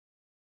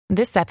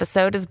This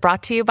episode is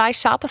brought to you by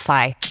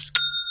Shopify.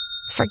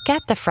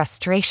 Forget the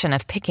frustration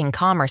of picking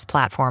commerce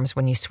platforms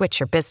when you switch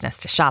your business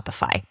to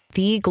Shopify,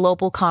 the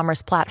global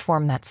commerce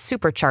platform that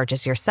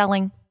supercharges your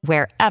selling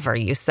wherever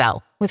you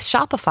sell. With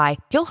Shopify,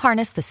 you'll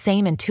harness the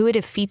same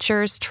intuitive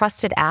features,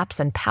 trusted apps,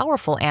 and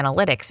powerful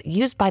analytics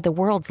used by the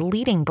world's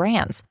leading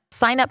brands.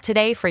 Sign up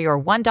today for your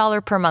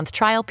 $1 per month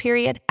trial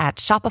period at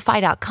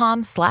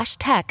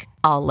shopify.com/tech,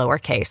 all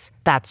lowercase.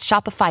 That's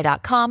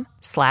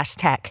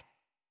shopify.com/tech.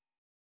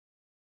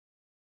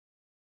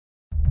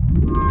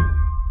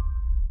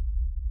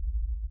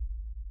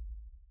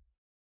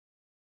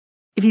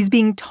 If he's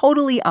being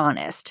totally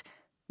honest,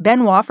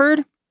 Ben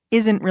Wofford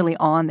isn't really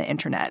on the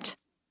internet.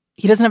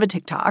 He doesn't have a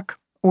TikTok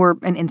or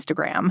an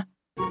Instagram.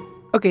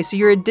 Okay, so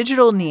you're a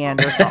digital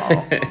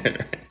Neanderthal.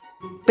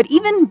 But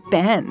even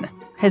Ben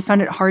has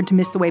found it hard to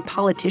miss the way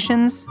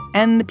politicians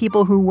and the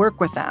people who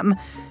work with them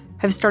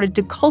have started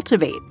to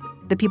cultivate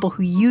the people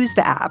who use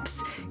the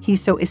apps he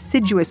so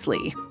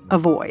assiduously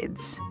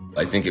avoids.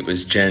 I think it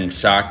was Jen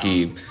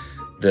Psaki,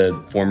 the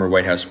former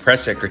White House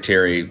press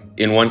secretary,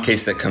 in one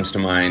case that comes to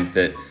mind,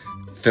 that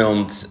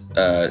filmed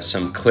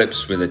some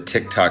clips with a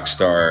TikTok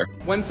star.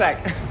 One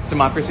sec.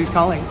 Democracy's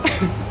calling.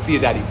 See you,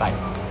 Daddy. Bye.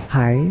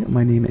 Hi,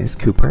 my name is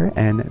Cooper,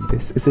 and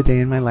this is a day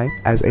in my life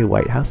as a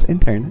White House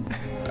intern.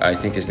 I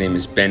think his name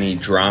is Benny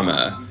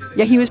Drama.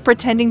 Yeah, he was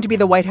pretending to be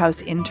the White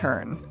House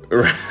intern.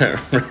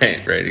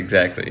 Right,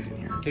 exactly.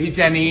 Hey,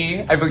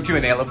 Jenny. I booked you a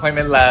nail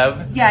appointment,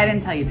 love. Yeah, I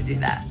didn't tell you to do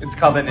that. It's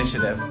called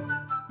Initiative.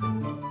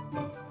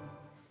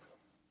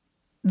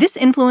 This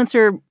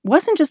influencer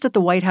wasn't just at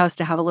the White House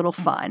to have a little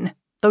fun,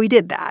 though he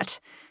did that.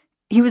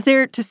 He was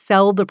there to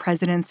sell the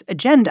president's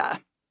agenda,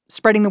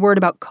 spreading the word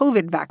about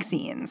COVID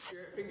vaccines.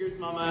 Fingers,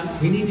 Mama.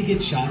 We need to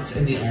get shots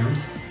in the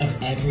arms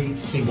of every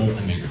single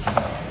American.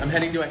 I'm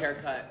heading to a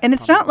haircut. And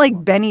it's not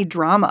like Benny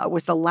Drama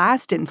was the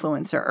last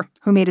influencer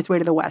who made his way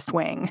to the West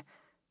Wing.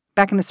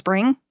 Back in the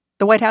spring,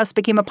 the White House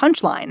became a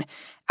punchline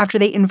after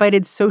they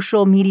invited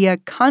social media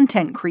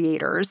content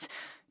creators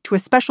to a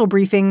special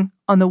briefing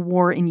on the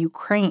war in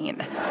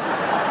Ukraine.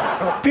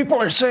 People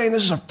are saying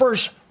this is the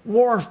first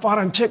war fought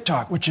on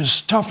TikTok, which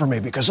is tough for me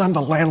because I'm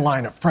the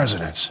landline of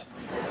presidents.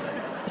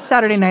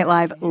 Saturday Night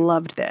Live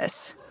loved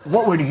this.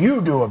 What would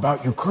you do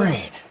about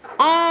Ukraine?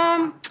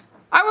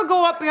 I would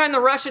go up behind the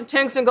Russian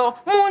tanks and go,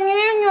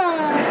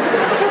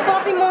 Monyeño,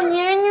 Chupapi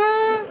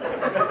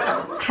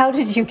Monyeño. How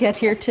did you get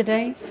here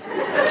today?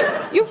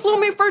 You flew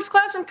me first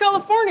class from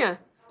California.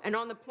 And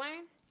on the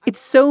plane...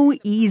 It's so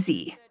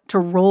easy to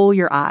roll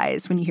your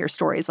eyes when you hear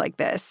stories like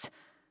this.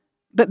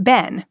 But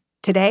Ben,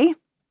 today,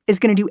 is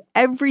going to do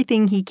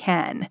everything he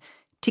can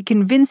to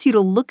convince you to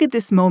look at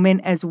this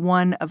moment as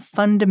one of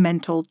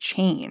fundamental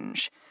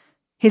change.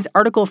 His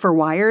article for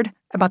Wired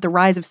about the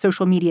rise of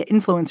social media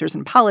influencers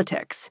in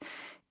politics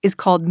is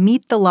called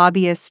Meet the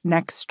Lobbyist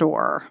Next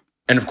Door.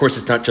 And of course,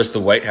 it's not just the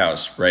White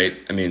House, right?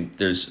 I mean,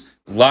 there's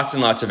lots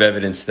and lots of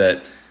evidence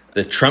that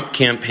the Trump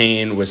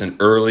campaign was an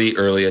early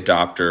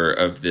adopter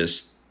of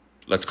this,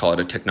 let's call it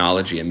a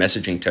technology, a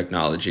messaging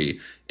technology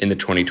in the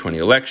 2020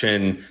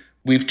 election.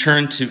 We've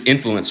turned to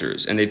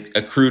influencers, and they've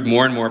accrued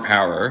more and more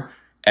power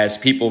as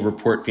people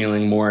report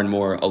feeling more and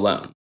more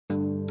alone.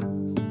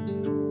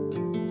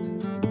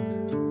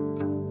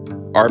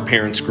 Our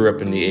parents grew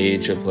up in the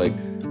age of like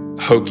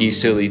hokey,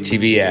 silly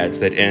TV ads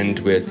that end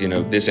with,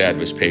 this ad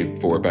was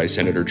paid for by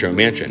Senator Joe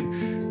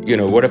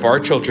Manchin. What if our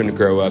children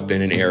grow up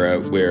in an era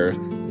where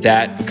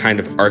that kind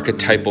of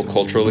archetypal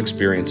cultural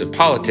experience of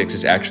politics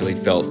is actually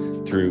felt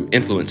through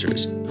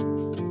influencers?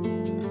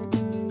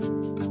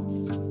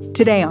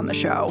 Today on the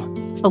show,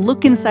 a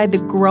look inside the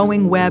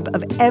growing web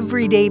of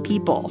everyday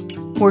people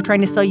who are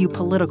trying to sell you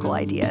political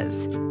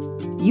ideas.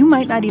 You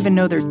might not even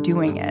know they're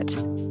doing it.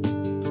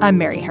 I'm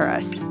Mary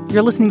Harris.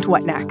 You're listening to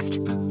What Next?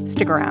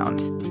 Stick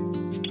around.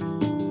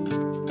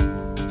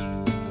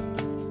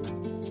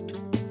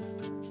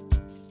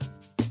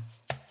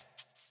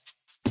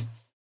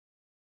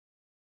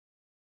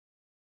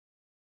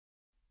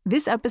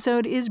 This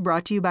episode is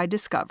brought to you by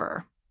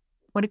Discover.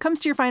 When it comes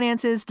to your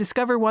finances,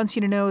 Discover wants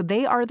you to know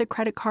they are the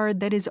credit card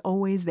that is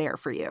always there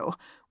for you.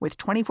 With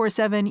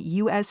 24/7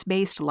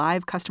 U.S.-based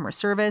live customer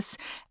service,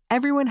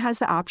 everyone has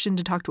the option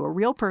to talk to a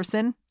real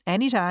person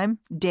anytime,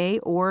 day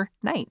or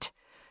night.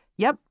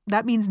 Yep,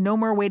 that means no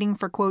more waiting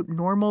for, quote,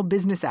 normal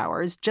business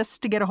hours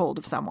just to get a hold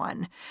of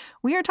someone.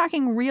 We are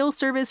talking real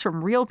service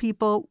from real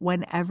people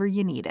whenever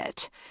you need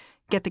it.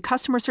 Get the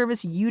customer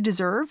service you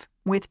deserve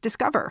with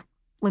Discover.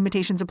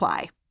 Limitations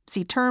apply.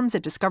 See terms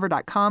at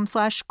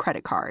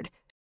discover.com/creditcard.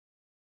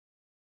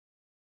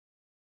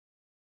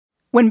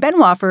 When Ben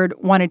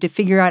Wofford wanted to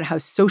figure out how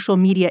social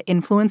media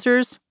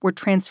influencers were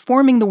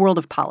transforming the world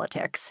of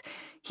politics,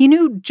 he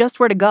knew just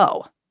where to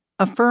go,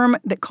 a firm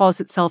that calls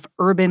itself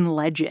Urban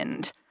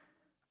Legend.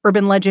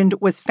 Urban Legend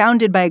was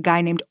founded by a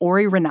guy named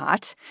Ori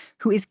Renat,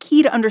 who is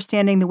key to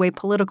understanding the way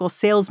political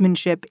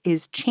salesmanship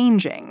is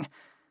changing.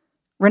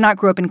 Renat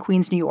grew up in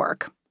Queens, New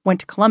York, went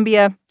to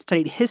Columbia,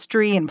 studied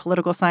history and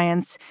political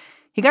science.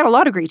 He got a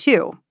law degree,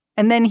 too,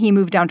 And then he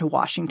moved down to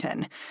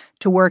Washington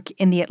to work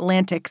in the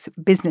Atlantic's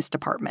business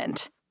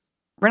department.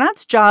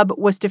 Rinat's job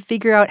was to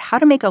figure out how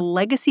to make a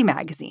legacy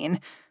magazine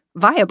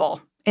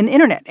viable in the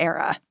internet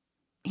era.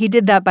 He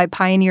did that by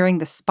pioneering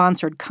the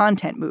sponsored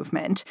content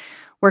movement,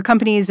 where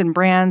companies and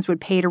brands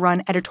would pay to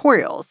run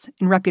editorials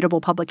in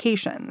reputable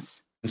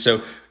publications. And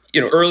so,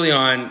 early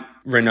on,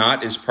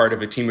 Rinat is part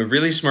of a team of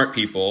really smart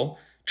people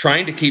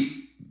trying to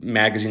keep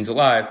magazines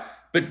alive,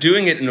 but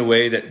doing it in a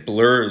way that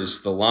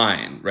blurs the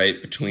line, right,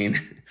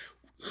 between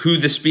who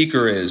the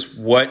speaker is,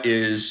 what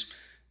is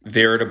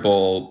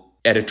veritable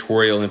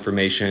editorial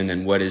information,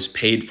 and what is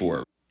paid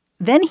for.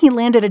 Then he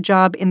landed a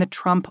job in the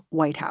Trump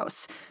White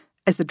House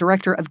as the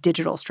director of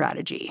digital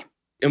strategy.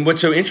 And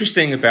what's so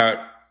interesting about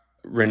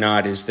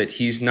Rinat is that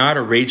he's not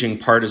a raging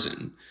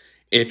partisan.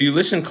 If you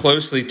listen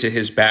closely to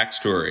his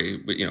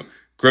backstory,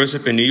 grows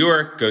up in New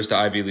York, goes to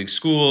Ivy League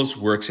schools,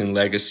 works in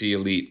legacy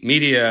elite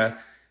media.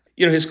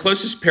 His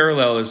closest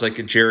parallel is like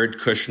a Jared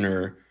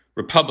Kushner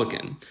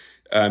Republican.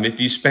 If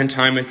you spend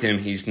time with him,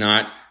 he's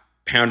not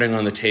pounding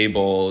on the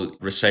table,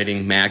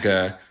 reciting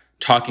MAGA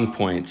talking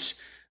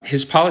points.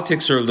 His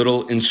politics are a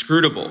little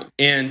inscrutable.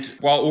 And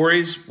while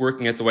Ori's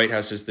working at the White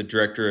House as the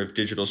director of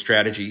digital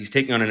strategy, he's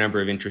taking on a number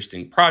of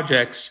interesting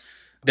projects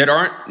that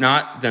aren't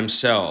not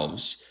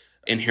themselves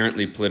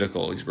inherently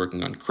political. He's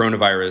working on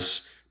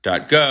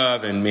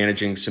coronavirus.gov and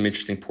managing some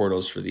interesting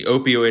portals for the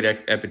opioid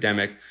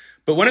epidemic.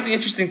 But one of the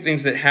interesting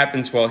things that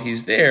happens while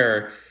he's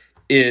there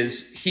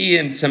is he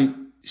and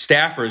some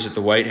staffers at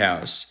the White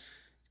House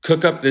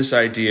cook up this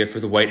idea for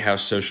the White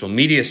House Social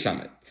Media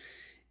Summit.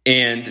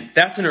 And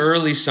that's an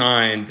early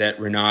sign that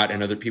Rinat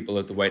and other people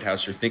at the White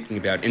House are thinking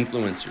about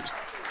influencers.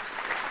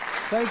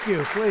 Thank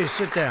you. Please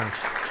sit down.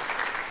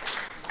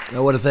 I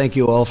want to thank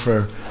you all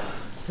for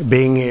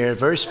being here.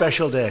 Very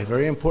special day,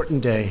 very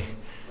important day.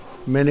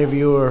 Many of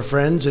you are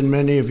friends, and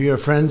many of you are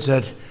friends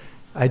that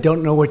I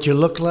don't know what you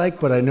look like,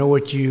 but I know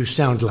what you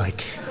sound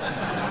like,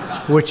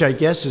 which I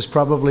guess is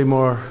probably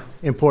more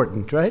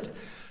important, right?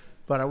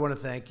 But I want to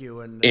thank you.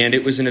 And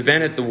it was an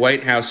event at the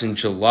White House in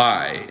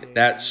July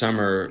that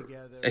summer.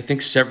 I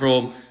think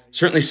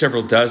certainly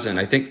several dozen,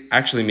 I think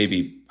actually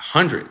maybe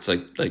hundreds,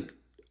 like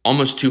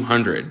almost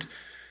 200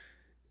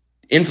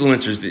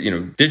 influencers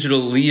that, digital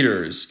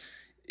leaders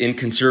in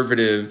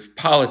conservative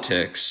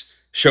politics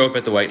show up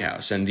at the White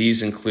House. And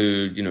these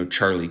include,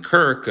 Charlie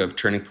Kirk of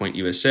Turning Point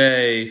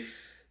USA.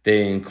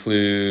 They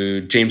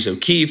include James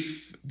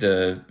O'Keefe,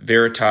 the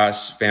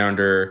Veritas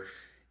founder,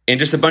 and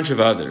just a bunch of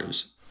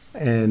others.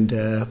 And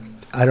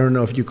I don't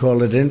know if you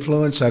call it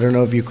influence. I don't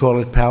know if you call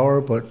it power,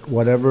 but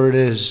whatever it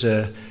is,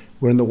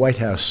 we're in the White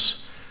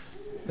House.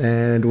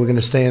 And we're going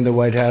to stay in the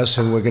White House,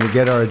 and we're going to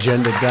get our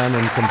agenda done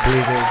and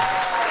completed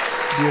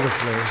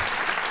beautifully.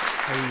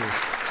 How are you?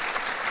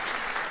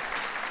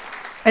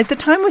 At the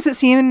time, was it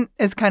seen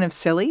as kind of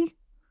silly?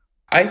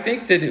 I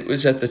think that it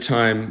was at the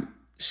time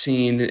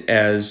seen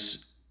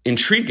as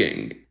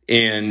intriguing.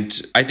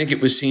 And I think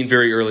it was seen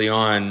very early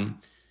on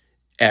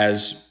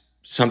as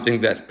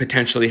something that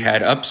potentially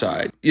had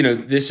upside.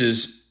 This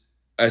is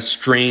a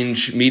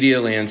strange media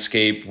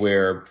landscape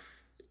where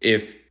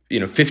if,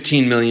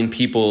 15 million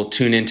people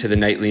tune into the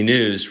nightly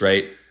news,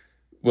 right?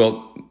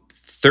 Well,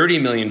 30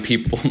 million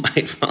people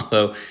might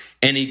follow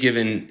any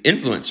given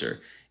influencer.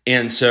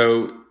 And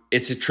so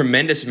it's a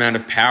tremendous amount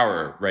of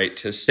power, right?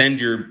 To send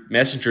your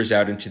messengers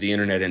out into the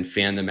internet and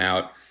fan them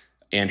out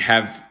and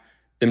have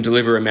them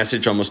deliver a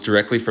message almost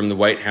directly from the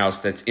White House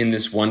that's in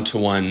this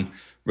one-to-one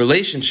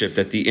relationship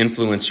that the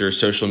influencer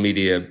social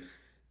media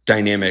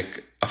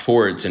dynamic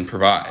affords and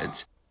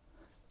provides.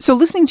 So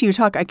listening to you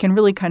talk, I can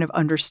really kind of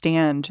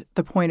understand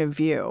the point of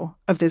view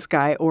of this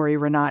guy, Ori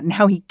Rinat, and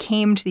how he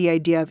came to the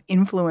idea of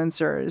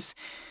influencers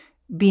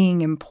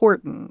being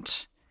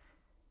important.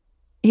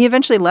 He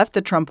eventually left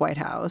the Trump White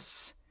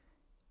House.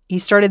 He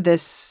started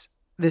this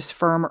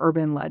firm,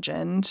 Urban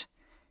Legend.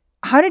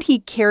 How did he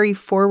carry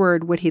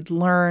forward what he'd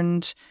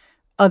learned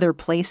other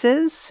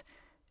places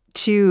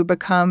to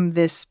become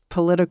this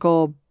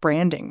political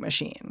branding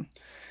machine?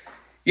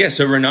 Yeah,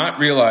 so Rinat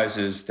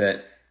realizes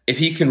that if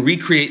he can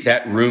recreate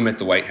that room at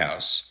the White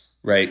House,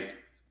 right,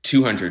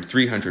 200,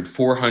 300,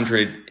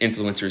 400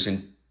 influencers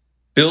and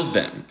build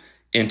them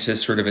into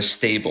sort of a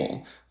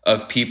stable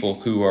of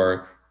people who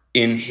are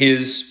in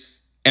his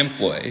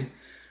employ,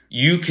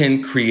 you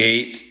can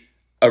create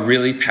a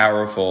really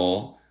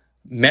powerful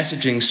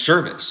messaging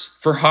service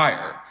for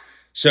hire.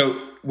 So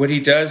what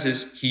he does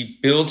is he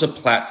builds a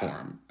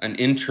platform, an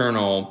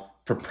internal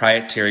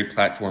proprietary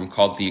platform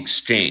called The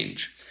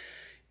Exchange.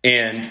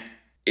 And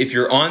if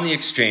you're on The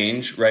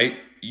Exchange, right,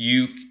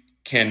 you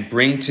can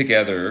bring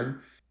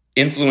together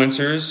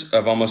influencers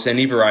of almost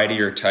any variety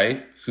or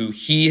type who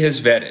he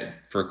has vetted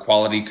for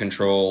quality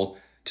control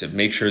to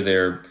make sure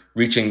they're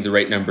reaching the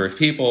right number of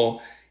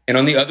people. And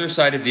on the other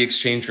side of The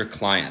Exchange are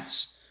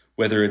clients,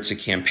 whether it's a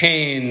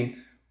campaign,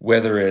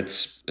 whether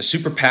it's a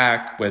super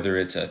PAC, whether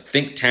it's a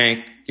think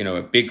tank,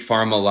 a big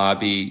pharma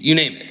lobby, you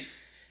name it.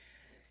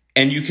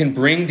 And you can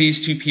bring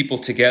these two people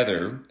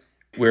together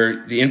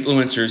where the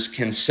influencers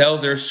can sell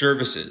their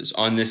services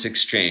on this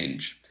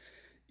exchange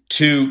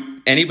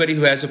to anybody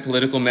who has a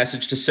political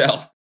message to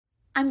sell.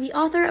 I'm the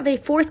author of a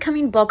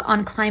forthcoming book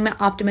on climate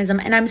optimism,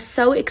 and I'm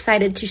so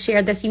excited to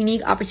share this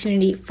unique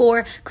opportunity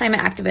for climate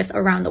activists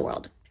around the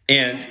world.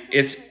 And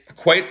it's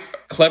quite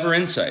clever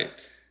insight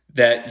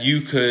that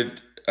you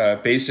could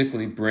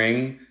basically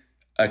bring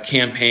a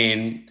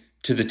campaign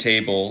to the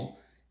table,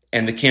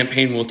 and the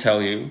campaign will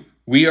tell you,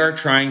 we are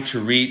trying to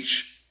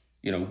reach,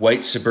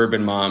 white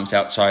suburban moms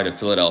outside of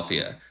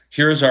Philadelphia.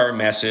 Here's our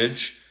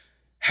message.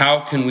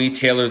 How can we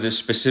tailor this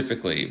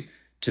specifically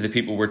to the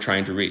people we're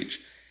trying to reach?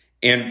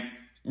 And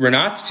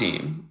Rinat's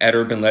team at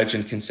Urban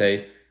Legend can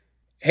say,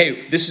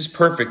 hey, this is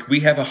perfect.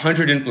 We have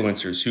 100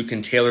 influencers who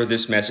can tailor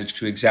this message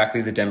to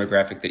exactly the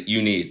demographic that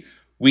you need.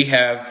 We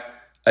have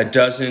a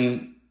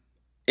dozen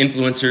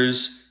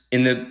influencers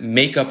in the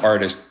makeup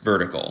artist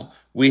vertical.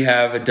 We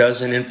have a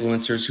dozen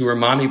influencers who are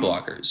mommy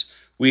bloggers.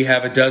 We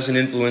have a dozen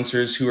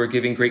influencers who are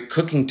giving great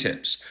cooking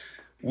tips.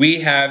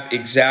 We have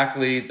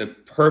exactly the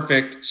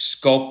perfect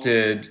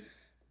sculpted,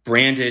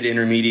 branded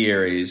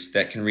intermediaries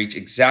that can reach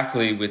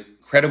exactly with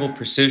credible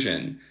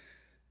precision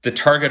the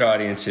target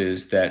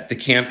audiences that the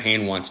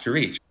campaign wants to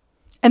reach.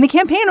 And the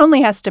campaign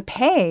only has to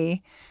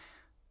pay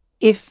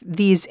if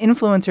these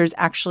influencers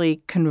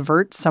actually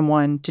convert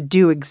someone to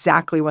do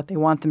exactly what they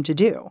want them to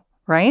do,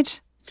 right?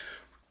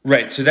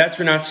 Right. So that's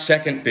Rinat's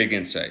second big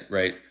insight,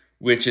 right?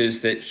 Which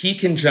is that he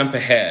can jump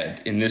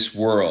ahead in this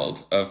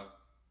world of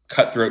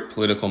cutthroat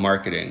political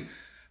marketing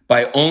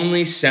by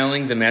only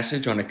selling the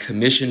message on a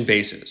commission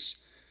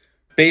basis.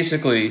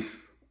 Basically,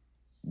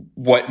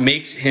 what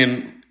makes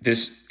him,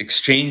 this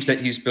exchange that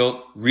he's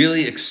built,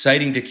 really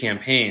exciting to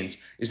campaigns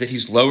is that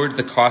he's lowered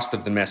the cost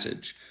of the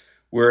message.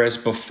 Whereas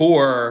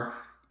before,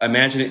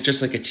 imagine it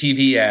just like a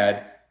TV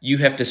ad, you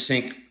have to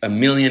sink $1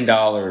 million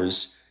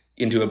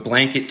into a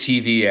blanket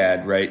TV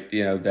ad, right?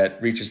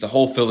 That reaches the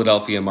whole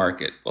Philadelphia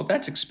market. Well,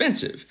 that's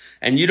expensive.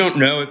 And you don't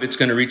know if it's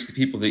going to reach the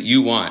people that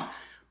you want.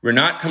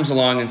 Rinat comes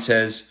along and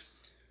says,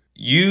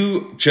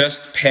 you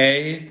just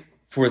pay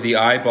for the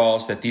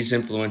eyeballs that these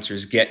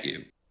influencers get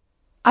you.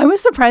 I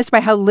was surprised by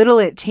how little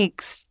it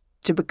takes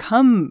to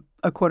become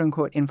a quote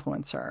unquote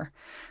influencer.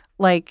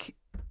 Like,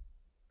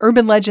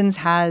 Urban Legends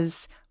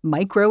has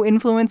micro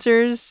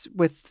influencers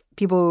with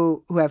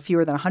people who have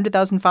fewer than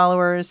 100,000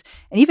 followers,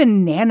 and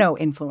even nano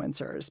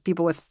influencers,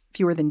 people with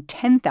fewer than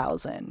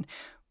 10,000,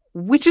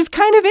 which is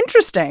kind of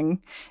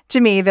interesting to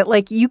me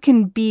that you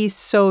can be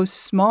so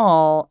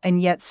small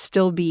and yet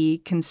still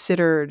be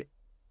considered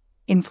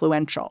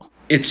influential.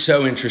 It's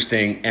so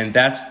interesting. And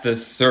that's the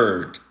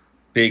third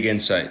big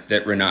insight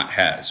that Rinat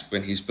has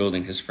when he's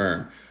building his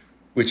firm,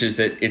 which is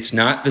that it's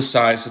not the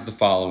size of the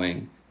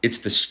following, it's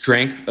the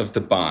strength of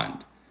the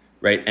bond,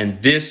 right?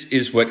 And this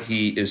is what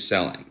he is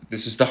selling.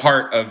 This is the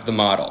heart of the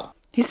model.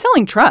 He's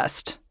selling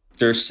trust.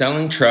 They're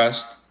selling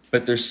trust,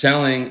 but they're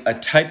selling a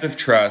type of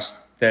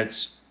trust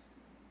that's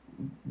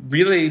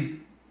really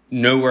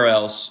nowhere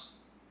else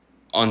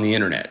on the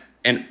internet,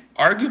 and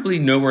arguably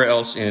nowhere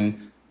else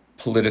in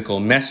political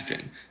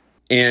messaging.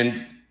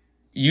 And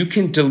you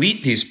can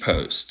delete these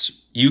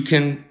posts. You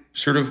can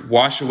sort of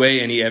wash away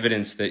any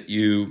evidence that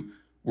you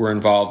were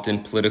involved in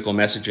political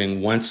messaging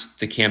once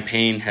the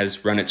campaign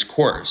has run its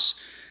course.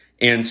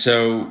 And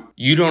so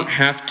you don't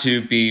have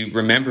to be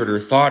remembered or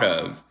thought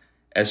of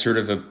as sort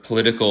of a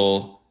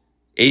political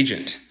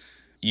agent.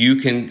 You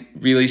can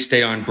really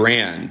stay on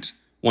brand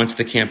once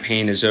the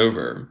campaign is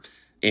over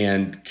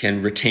and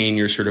can retain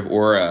your sort of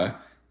aura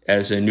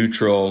as a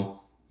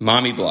neutral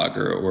mommy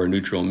blogger or a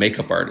neutral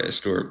makeup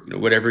artist or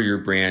whatever your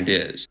brand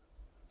is.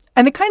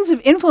 And the kinds of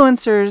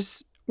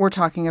influencers we're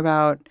talking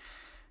about,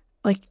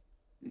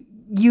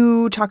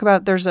 you talk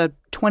about, there's a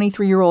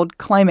 23-year-old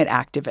climate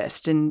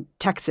activist in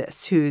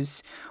Texas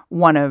who's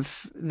one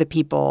of the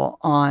people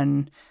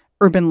on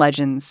Urban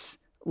Legends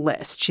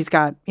list. She's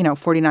got,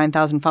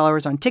 49,000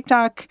 followers on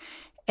TikTok,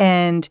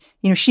 and,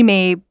 she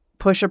may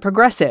push a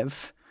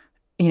progressive,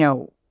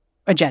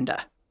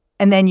 agenda.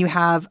 And then you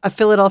have a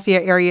Philadelphia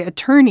area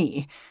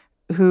attorney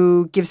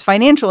who gives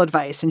financial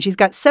advice, and she's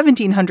got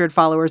 1,700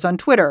 followers on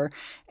Twitter,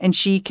 and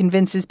she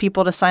convinces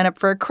people to sign up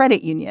for a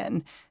credit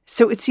union.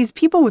 So it's these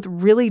people with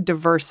really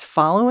diverse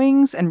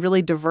followings and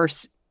really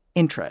diverse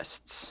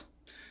interests.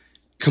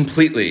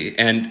 Completely.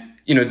 And,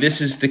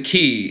 this is the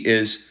key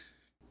is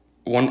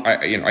one,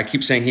 I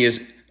keep saying he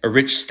is a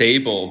rich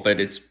stable, but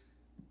it's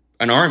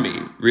an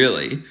army,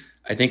 really.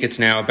 I think it's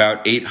now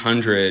about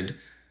 800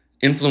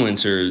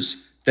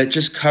 influencers that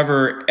just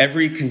cover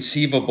every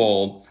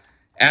conceivable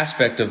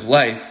aspect of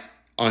life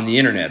on the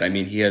internet. I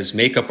mean, he has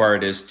makeup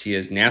artists, he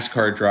has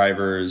NASCAR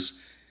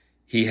drivers,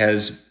 he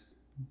has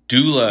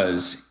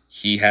doulas,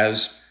 he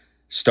has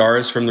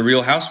stars from The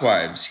Real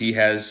Housewives, he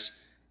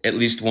has at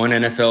least one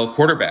NFL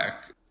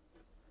quarterback.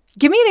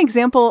 Give me an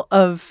example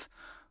of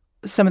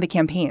some of the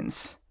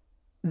campaigns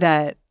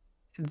that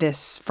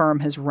this firm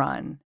has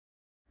run.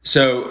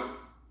 So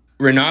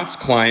Rinat's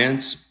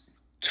clients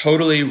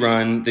totally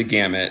run the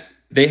gamut.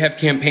 They have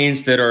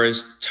campaigns that are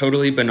as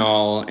totally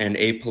banal and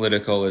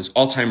apolitical as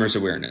Alzheimer's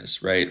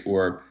awareness, right?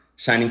 Or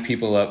signing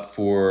people up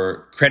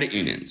for credit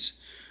unions.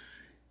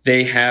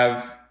 They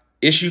have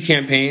issue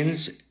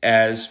campaigns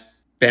as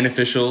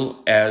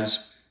beneficial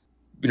as,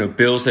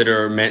 bills that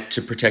are meant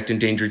to protect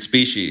endangered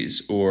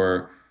species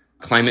or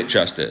climate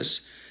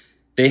justice.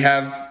 They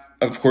have,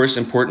 of course,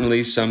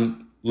 importantly,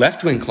 some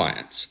left-wing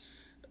clients,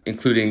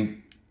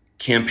 including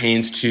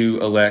campaigns to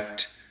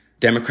elect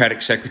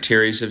Democratic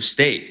secretaries of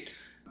state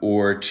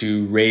or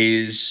to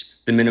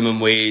raise the minimum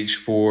wage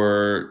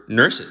for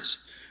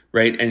nurses,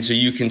 right? And so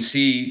you can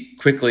see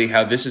quickly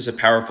how this is a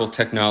powerful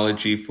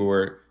technology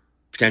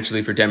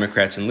potentially for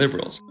Democrats and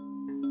liberals.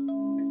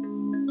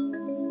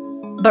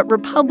 But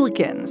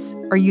Republicans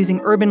are using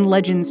Urban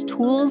Legend's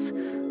tools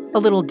a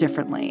little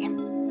differently.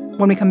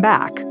 When we come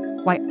back,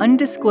 why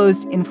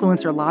undisclosed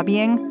influencer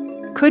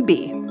lobbying could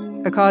be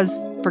a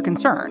cause for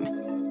concern.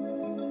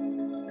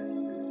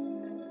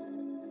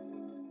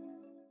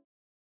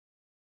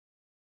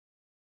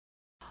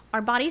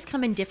 Our bodies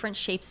come in different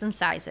shapes and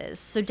sizes,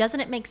 so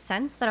doesn't it make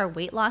sense that our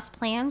weight loss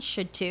plans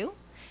should too?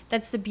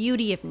 That's the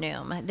beauty of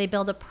Noom. They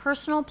build a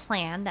personal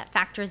plan that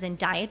factors in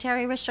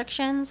dietary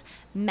restrictions,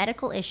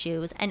 medical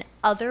issues, and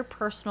other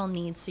personal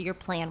needs so your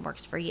plan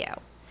works for you.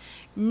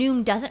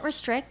 Noom doesn't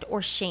restrict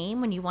or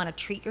shame when you want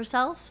to treat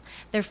yourself.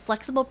 Their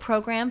flexible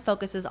program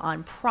focuses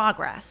on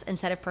progress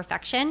instead of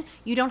perfection.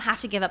 You don't have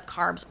to give up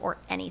carbs or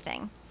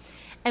anything.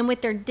 And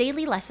with their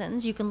daily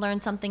lessons, you can learn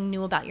something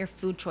new about your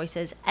food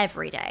choices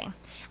every day.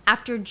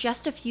 After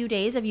just a few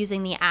days of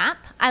using the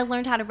app, I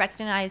learned how to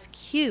recognize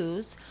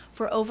cues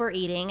for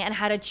overeating and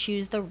how to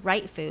choose the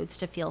right foods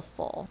to feel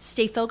full.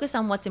 Stay focused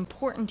on what's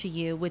important to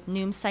you with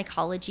Noom's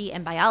psychology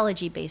and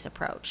biology-based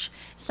approach.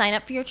 Sign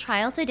up for your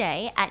trial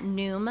today at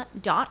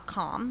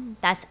Noom.com.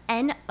 That's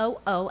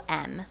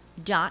Noom.com.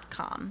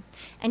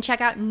 And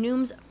check out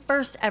Noom's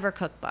first ever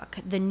cookbook,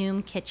 The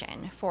Noom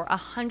Kitchen, for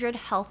 100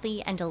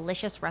 healthy and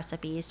delicious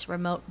recipes to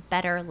promote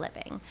better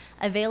living.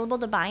 Available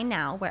to buy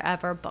now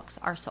wherever books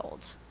are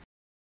sold.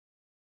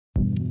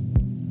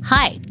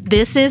 Hi,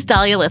 this is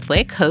Dahlia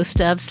Lithwick,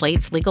 host of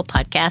Slate's legal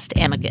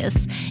podcast,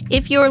 Amicus.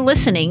 If you're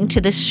listening to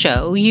this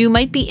show, you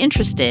might be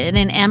interested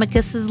in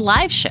Amicus's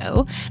live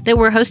show that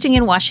we're hosting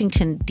in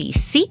Washington,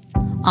 D.C.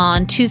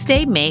 on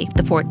Tuesday, May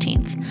the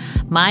 14th.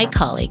 My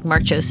colleague,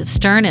 Mark Joseph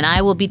Stern, and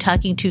I will be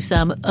talking to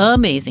some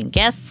amazing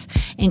guests,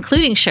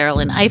 including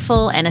Sherrilyn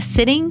Ifill and a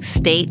sitting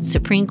state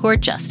Supreme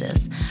Court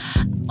justice,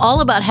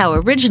 all about how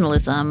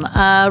originalism,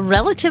 a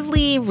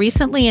relatively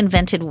recently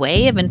invented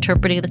way of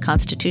interpreting the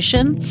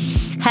Constitution,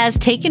 has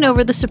taken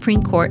over the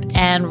Supreme Court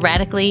and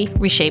radically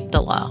reshaped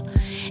the law.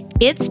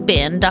 It's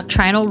been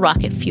doctrinal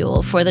rocket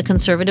fuel for the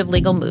conservative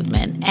legal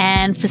movement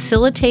and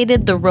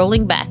facilitated the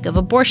rolling back of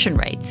abortion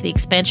rights, the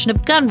expansion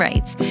of gun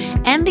rights,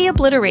 and the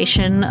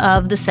obliteration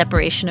of the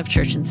separation of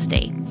church and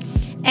state.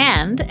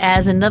 And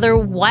as another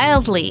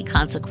wildly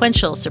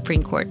consequential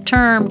Supreme Court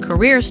term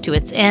careers to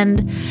its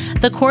end,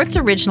 the court's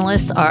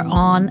originalists are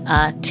on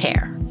a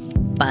tear.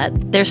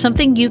 But there's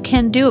something you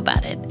can do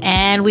about it,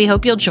 and we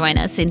hope you'll join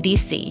us in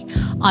D.C.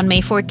 on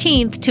May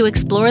 14th to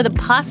explore the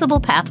possible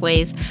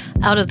pathways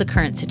out of the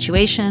current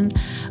situation.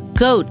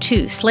 Go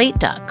to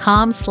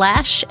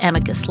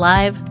slate.com/Amicus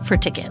Live for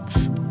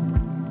tickets.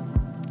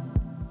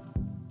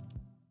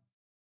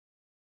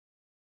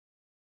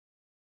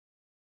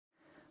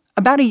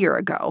 About a year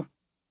ago,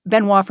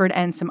 Ben Wofford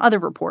and some other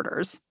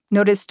reporters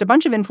noticed a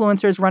bunch of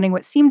influencers running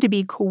what seemed to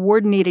be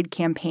coordinated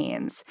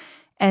campaigns,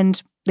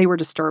 and they were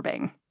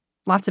disturbing.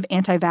 Lots of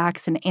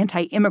anti-vax and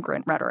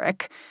anti-immigrant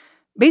rhetoric.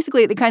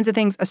 Basically, the kinds of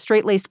things a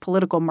straight-laced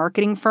political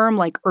marketing firm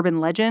like Urban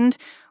Legend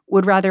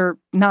would rather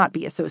not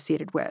be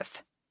associated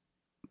with.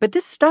 But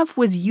this stuff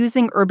was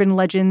using Urban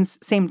Legend's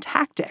same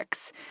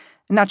tactics.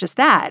 And not just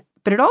that,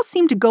 but it all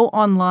seemed to go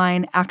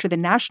online after the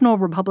National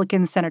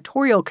Republican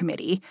Senatorial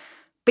Committee,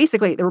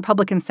 basically the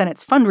Republican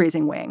Senate's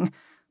fundraising wing,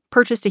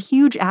 purchased a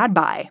huge ad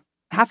buy,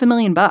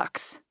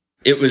 $500,000.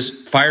 It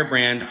was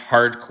firebrand,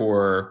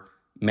 hardcore,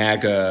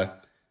 MAGA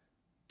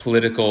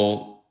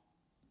political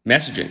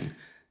messaging,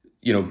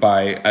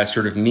 by a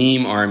sort of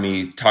meme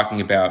army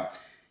talking about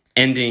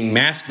ending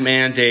mask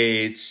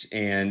mandates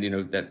and,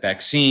 that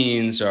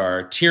vaccines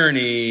are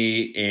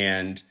tyranny,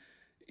 and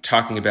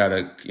talking about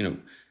a,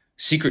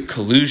 secret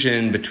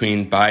collusion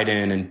between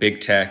Biden and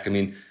big tech. I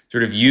mean,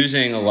 sort of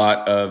using a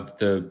lot of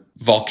the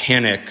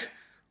volcanic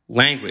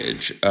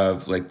language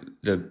of like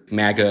the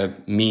MAGA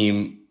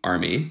meme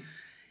army.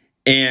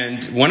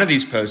 And one of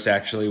these posts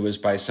actually was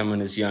by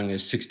someone as young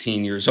as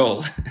 16 years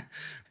old.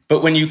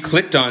 But when you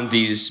clicked on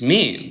these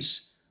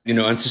memes,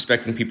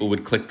 unsuspecting people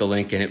would click the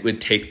link and it would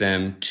take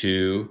them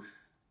to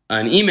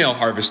an email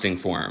harvesting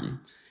form,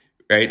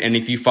 right? And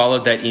if you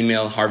followed that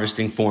email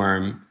harvesting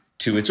form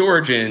to its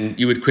origin,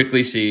 you would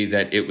quickly see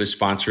that it was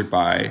sponsored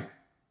by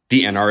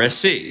the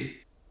NRSC.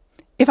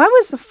 If I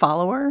was a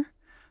follower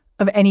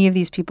of any of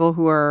these people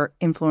who are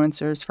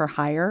influencers for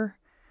hire,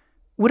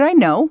 would I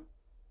know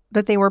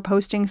that they were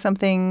posting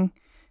something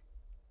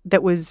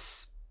that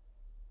was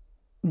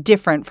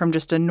different from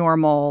just a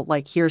normal,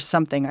 like, here's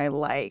something I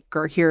like,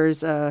 or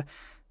here's a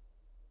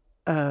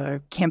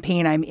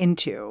campaign I'm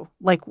into?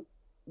 Like,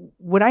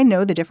 would I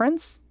know the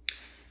difference?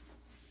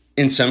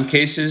 In some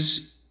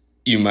cases,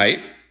 you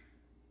might.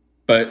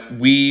 But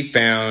we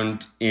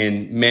found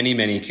in many,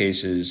 many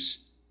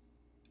cases,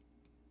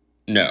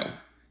 no.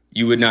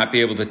 You would not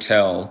be able to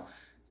tell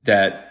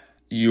that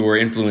your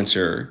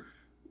influencer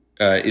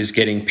is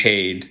getting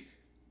paid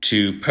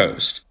to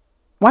post.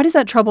 Why does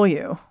that trouble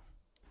you?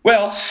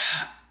 Well,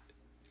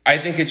 I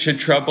think it should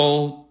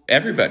trouble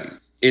everybody.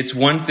 It's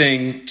one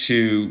thing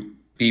to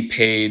be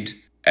paid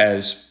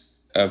as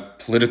a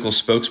political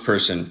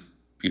spokesperson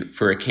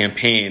for a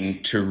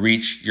campaign to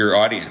reach your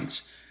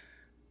audience.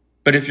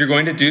 But if you're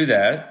going to do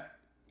that,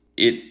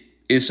 it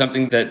is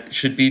something that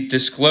should be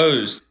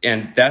disclosed.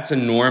 And that's a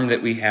norm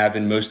that we have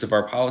in most of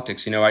our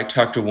politics. I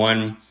talked to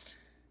one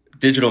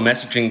digital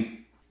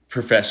messaging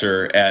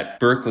professor at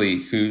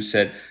Berkeley who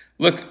said,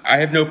 look, I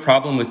have no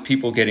problem with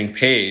people getting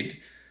paid,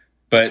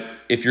 but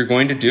if you're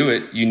going to do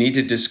it, you need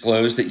to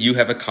disclose that you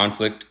have a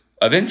conflict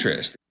of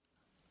interest.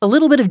 A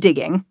little bit of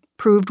digging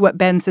proved what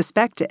Ben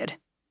suspected.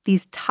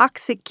 These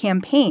toxic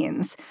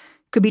campaigns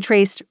could be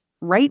traced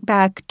right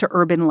back to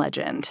Urban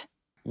Legend.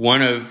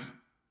 One of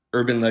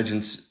Urban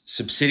Legend's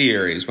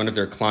subsidiaries, one of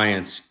their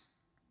clients,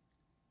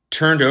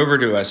 turned over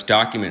to us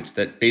documents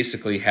that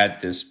basically had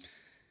this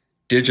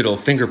digital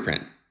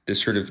fingerprint,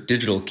 this sort of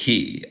digital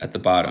key at the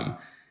bottom.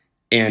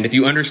 And if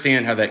you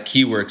understand how that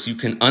key works, you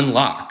can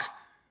unlock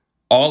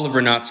all of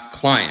Renat's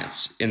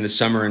clients in the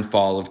summer and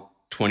fall of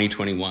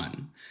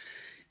 2021.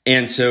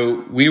 And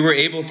so we were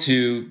able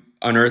to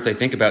unearth, I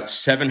think, about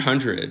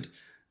 700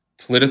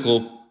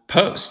 political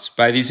posts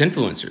by these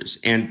influencers,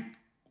 and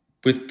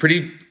with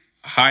pretty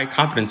high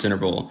confidence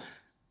interval,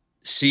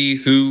 see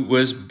who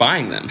was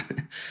buying them.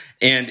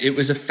 And it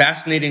was a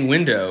fascinating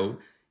window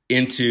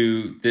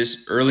into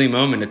this early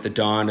moment at the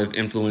dawn of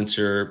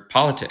influencer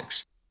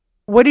politics.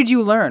 What did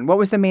you learn? What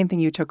was the main thing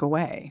you took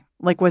away?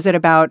 Was it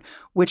about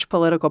which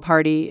political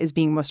party is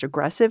being most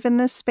aggressive in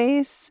this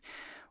space?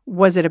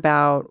 Was it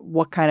about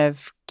what kind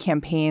of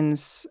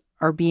campaigns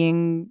are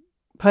being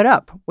put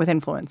up with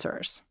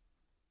influencers?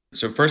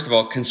 So first of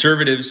all,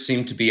 conservatives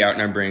seem to be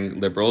outnumbering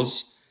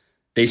liberals.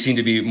 They seem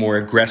to be more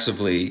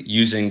aggressively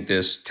using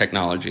this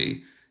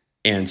technology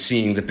and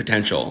seeing the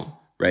potential,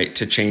 right,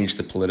 to change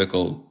the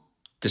political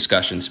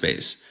discussion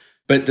space.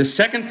 But the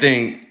second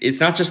thing, it's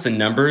not just the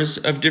numbers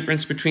of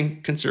difference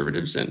between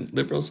conservatives and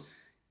liberals.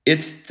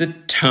 It's the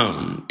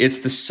tone. It's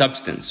the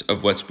substance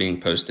of what's being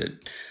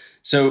posted.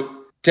 So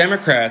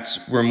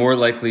Democrats were more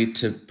likely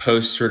to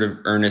post sort of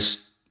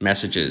earnest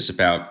messages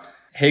about,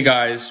 hey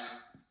guys,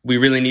 we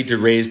really need to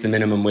raise the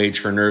minimum wage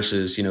for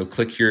nurses.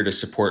 Click here to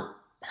support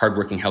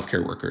hardworking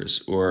healthcare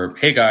workers. Or,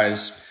 hey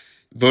guys,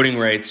 voting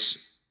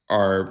rights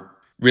are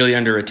really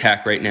under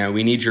attack right now.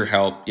 We need your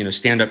help.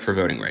 Stand up for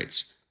voting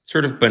rights.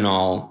 Sort of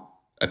banal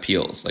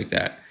appeals like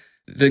that.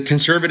 The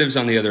conservatives,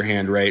 on the other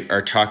hand, right,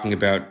 are talking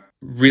about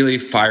really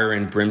fire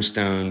and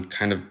brimstone,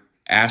 kind of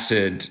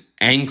acid,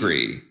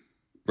 angry,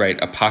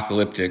 right,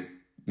 apocalyptic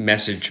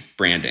message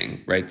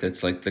branding, right?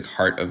 That's like the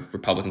heart of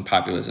Republican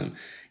populism.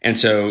 And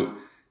so,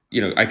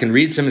 I can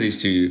read some of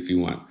these to you if you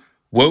want.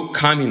 Woke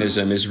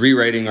communism is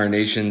rewriting our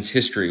nation's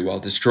history while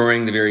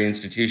destroying the very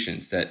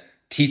institutions that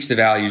teach the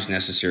values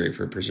necessary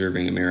for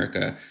preserving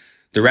America.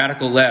 The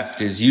radical left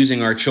is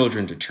using our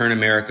children to turn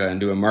America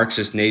into a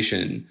Marxist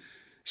nation.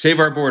 Save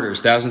our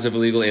borders. Thousands of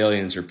illegal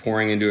aliens are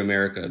pouring into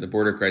America. The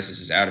border crisis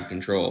is out of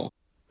control.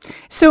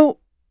 So,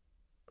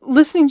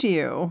 listening to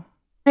you,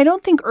 I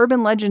don't think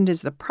Urban Legend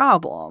is the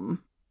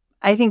problem.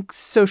 I think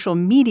social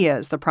media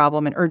is the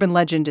problem and Urban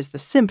Legend is the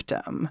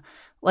symptom.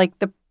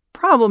 The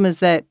problem is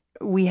that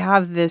we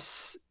have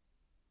this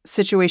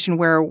situation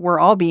where we're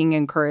all being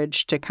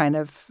encouraged to kind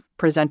of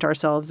present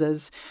ourselves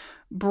as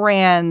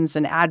brands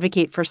and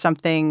advocate for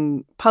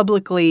something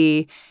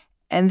publicly.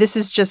 And this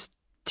is just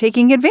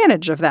taking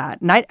advantage of that.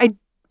 And I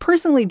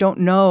personally don't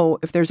know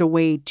if there's a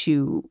way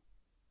to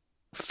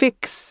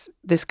fix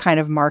this kind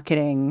of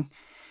marketing,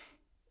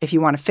 if you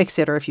want to fix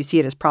it or if you see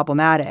it as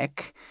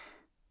problematic,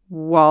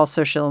 while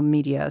social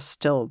media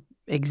still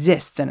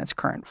exists in its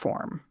current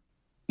form.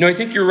 No, I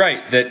think you're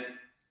right that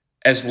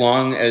as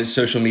long as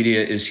social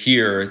media is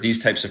here, these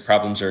types of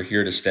problems are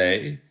here to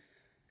stay.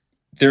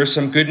 There's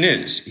some good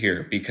news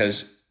here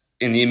because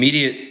in the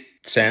immediate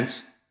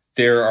sense,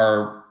 there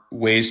are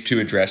ways to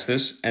address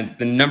this. And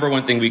the number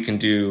one thing we can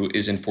do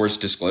is enforce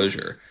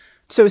disclosure.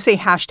 So say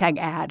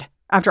 #ad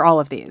after all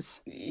of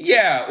these.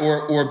 Yeah,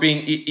 or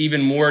being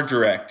even more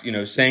direct,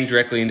 saying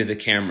directly into the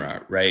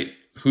camera, right,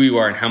 who you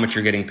are and how much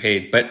you're getting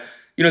paid. But,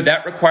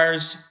 that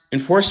requires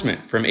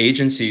enforcement from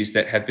agencies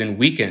that have been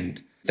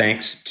weakened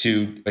thanks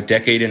to a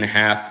decade and a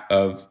half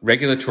of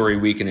regulatory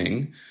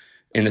weakening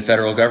in the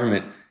federal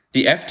government.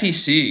 The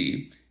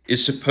FTC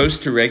is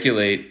supposed to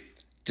regulate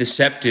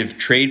deceptive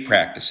trade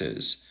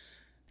practices,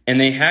 and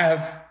they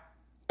have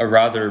a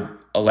rather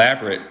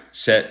elaborate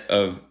set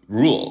of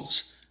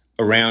rules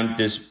around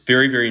this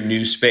very, very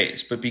new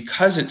space. But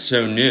because it's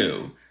so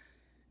new,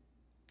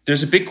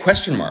 there's a big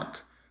question mark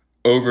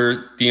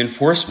over the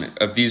enforcement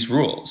of these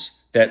rules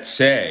that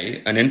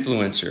say an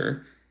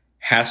influencer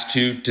has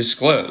to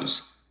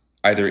disclose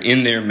either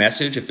in their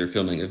message, if they're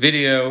filming a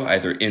video,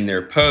 either in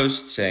their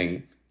post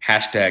saying,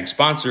 hashtag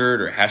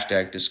sponsored or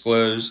hashtag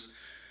disclosed,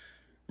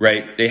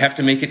 right? They have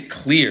to make it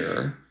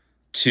clear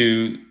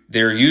to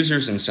their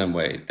users in some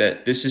way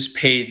that this is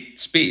paid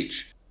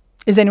speech.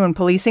 Is anyone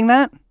policing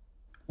that?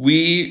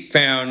 We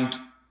found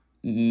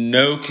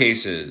no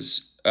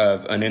cases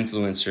of an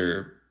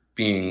influencer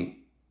being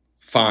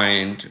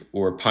fined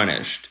or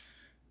punished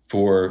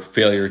for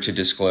failure to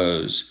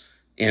disclose.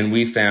 And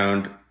we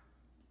found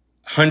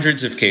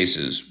hundreds of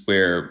cases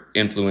where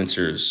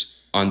influencers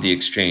on the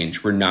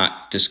exchange were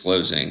not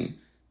disclosing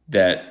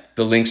that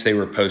the links they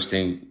were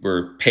posting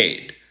were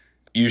paid,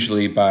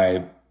 usually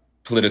by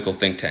political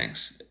think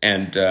tanks.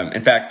 And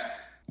in fact,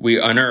 we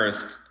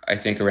unearthed, I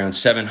think, around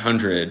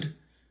 700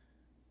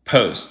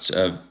 posts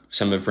of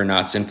some of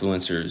Renat's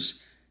influencers.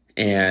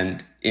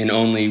 And in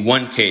only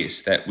one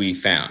case that we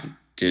found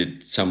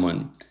did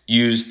someone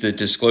use the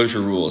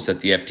disclosure rules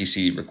that the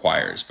FTC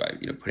requires by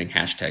putting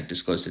hashtag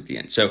disclosed at the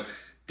end. So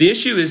the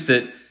issue is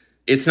that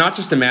it's not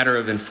just a matter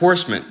of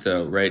enforcement,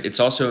 though, right? It's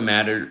also a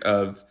matter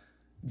of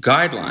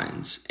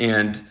guidelines.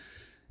 And,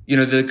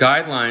 the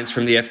guidelines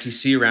from the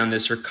FTC around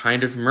this are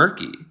kind of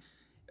murky.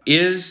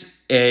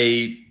 Is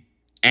a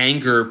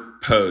anger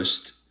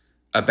post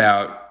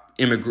about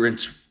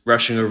immigrants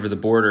rushing over the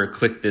border,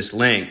 click this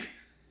link,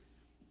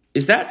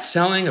 is that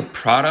selling a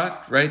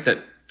product, right,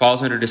 that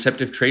falls under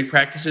deceptive trade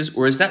practices?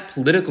 Or is that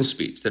political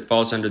speech that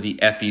falls under the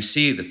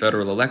FEC, the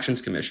Federal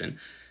Elections Commission?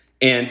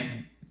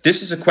 And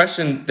this is a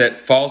question that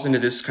falls into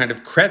this kind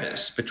of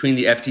crevice between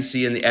the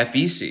FTC and the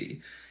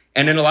FEC.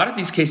 And in a lot of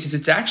these cases,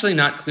 it's actually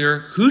not clear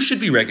who should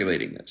be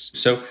regulating this.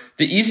 So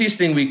the easiest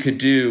thing we could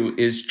do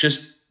is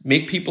just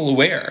make people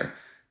aware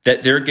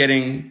that they're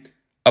getting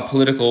a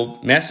political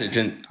message.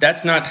 And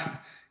that's not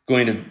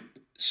going to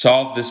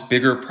solve this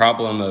bigger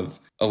problem of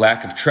a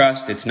lack of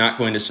trust. It's not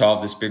going to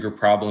solve this bigger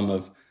problem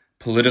of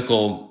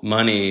political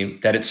money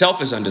that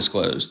itself is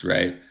undisclosed,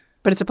 right?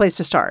 But it's a place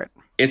to start.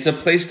 It's a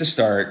place to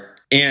start.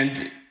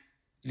 And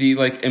the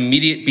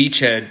immediate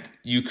beachhead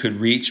you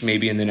could reach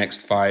maybe in the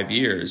next 5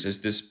 years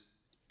is this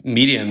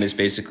medium is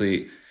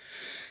basically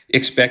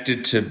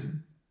expected to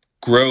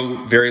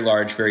grow very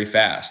large, very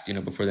fast,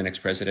 before the next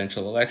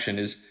presidential election,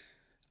 is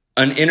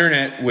an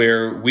internet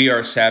where we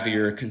are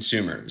savvier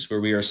consumers,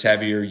 where we are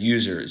savvier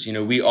users.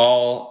 We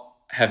all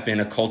have been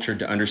acculturated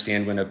to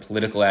understand when a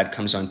political ad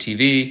comes on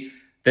TV,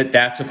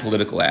 that's a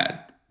political ad.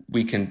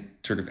 We can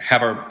sort of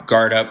have our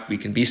guard up. We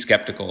can be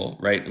skeptical,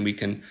 right? And we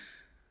can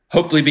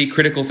hopefully be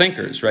critical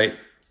thinkers, right?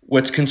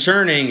 What's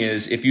concerning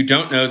is if you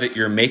don't know that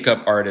your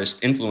makeup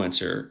artist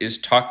influencer is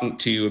talking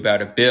to you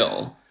about a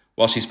bill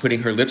while she's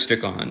putting her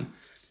lipstick on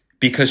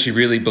because she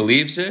really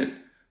believes it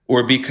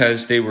or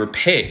because they were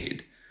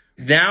paid.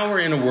 Now we're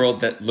in a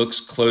world that looks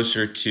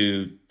closer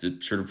to the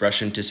sort of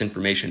Russian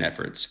disinformation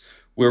efforts,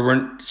 where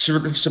we're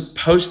sort of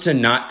supposed to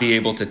not be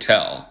able to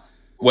tell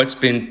what's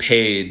been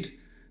paid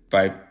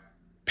by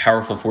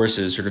powerful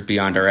forces sort of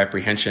beyond our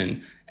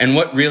apprehension and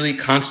what really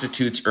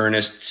constitutes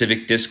earnest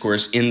civic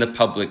discourse in the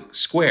public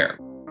square.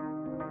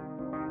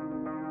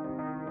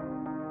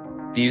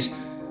 These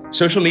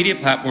social media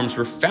platforms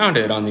were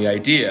founded on the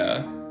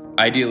idea,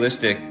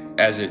 idealistic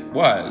as it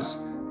was,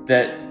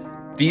 that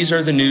these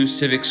are the new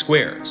civic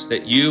squares,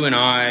 that you and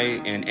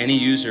I and any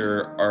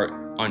user are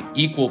on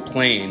equal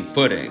plane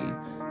footing,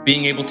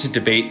 being able to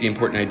debate the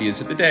important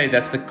ideas of the day.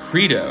 That's the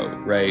credo,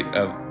 right,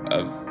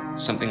 of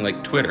something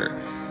like Twitter.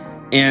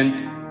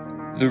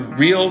 And the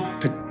real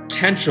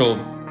potential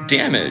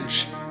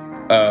damage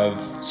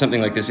of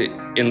something like this,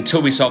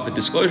 until we solve the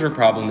disclosure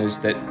problem,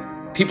 is that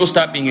people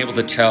stop being able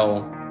to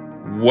tell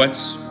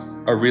what's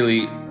a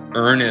really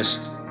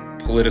earnest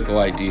political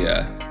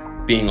idea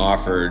being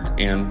offered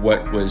and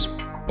what was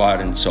bought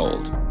and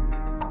sold.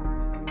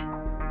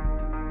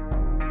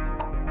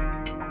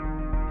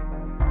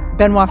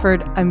 Ben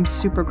Wofford, I'm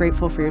super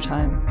grateful for your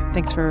time.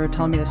 Thanks for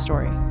telling me this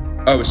story.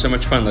 Oh, it was so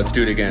much fun. Let's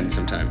do it again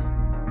sometime.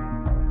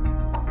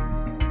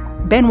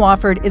 Ben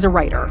Wofford is a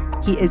writer.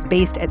 He is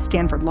based at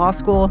Stanford Law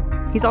School.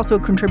 He's also a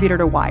contributor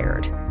to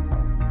Wired.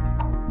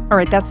 All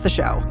right, that's the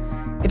show.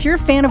 If you're a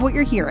fan of what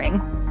you're hearing,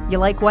 you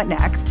like What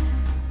Next,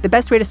 the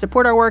best way to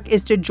support our work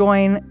is to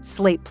join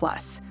Slate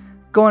Plus.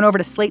 Go on over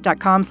to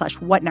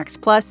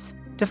slate.com/whatnextplus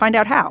to find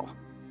out how.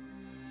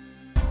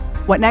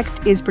 What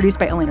Next is produced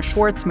by Elena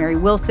Schwartz, Mary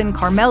Wilson,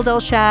 Carmel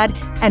Delshad,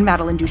 and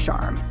Madeline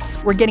Ducharme.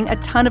 We're getting a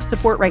ton of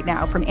support right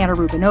now from Anna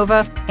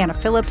Rubinova, Anna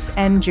Phillips,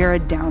 and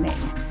Jared Downing.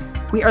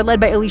 We are led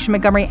by Alicia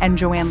Montgomery and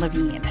Joanne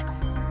Levine.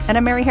 And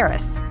I'm Mary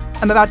Harris.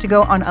 I'm about to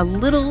go on a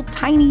little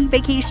tiny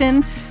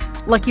vacation.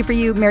 Lucky for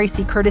you, Mary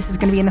C. Curtis is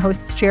going to be in the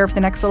host's chair for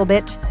the next little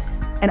bit.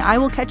 And I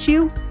will catch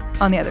you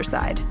on the other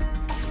side.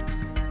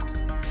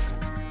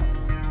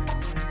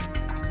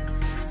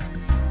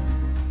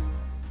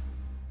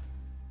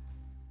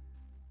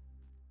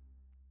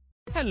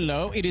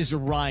 Hello, it is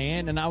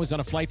Ryan, and I was on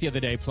a flight the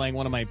other day playing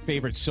one of my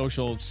favorite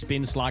social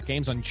spin slot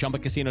games on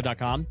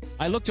ChumbaCasino.com.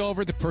 I looked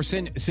over at the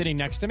person sitting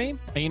next to me,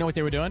 and you know what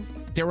they were doing?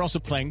 They were also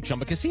playing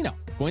Chumba Casino.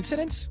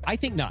 Coincidence? I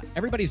think not.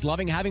 Everybody's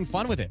loving having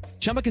fun with it.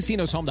 Chumba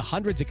Casino is home to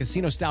hundreds of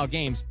casino-style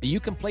games that you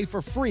can play for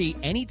free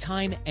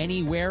anytime,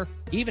 anywhere,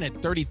 even at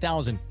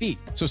 30,000 feet.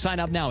 So sign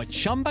up now at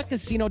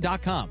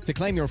ChumbaCasino.com to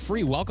claim your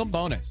free welcome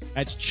bonus.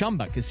 That's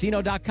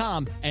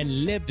ChumbaCasino.com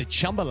and live the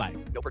Chumba life.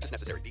 No purchase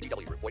necessary.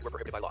 VGW. Void where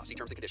prohibited by law. See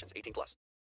terms and conditions. 18+.